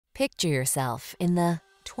Picture yourself in the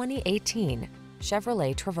 2018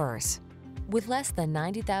 Chevrolet Traverse. With less than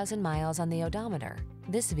 90,000 miles on the odometer,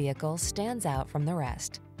 this vehicle stands out from the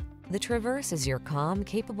rest. The Traverse is your calm,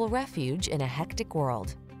 capable refuge in a hectic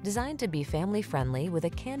world. Designed to be family-friendly with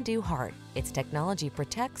a can-do heart, its technology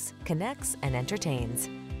protects, connects, and entertains.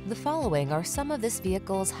 The following are some of this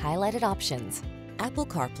vehicle's highlighted options: Apple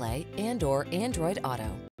CarPlay and/or Android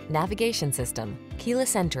Auto, navigation system,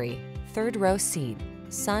 keyless entry, third-row seat,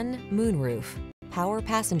 sun, moonroof, power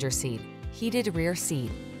passenger seat, heated rear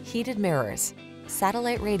seat, heated mirrors,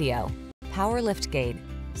 satellite radio, power liftgate.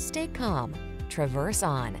 Stay calm, traverse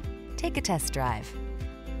on. Take a test drive.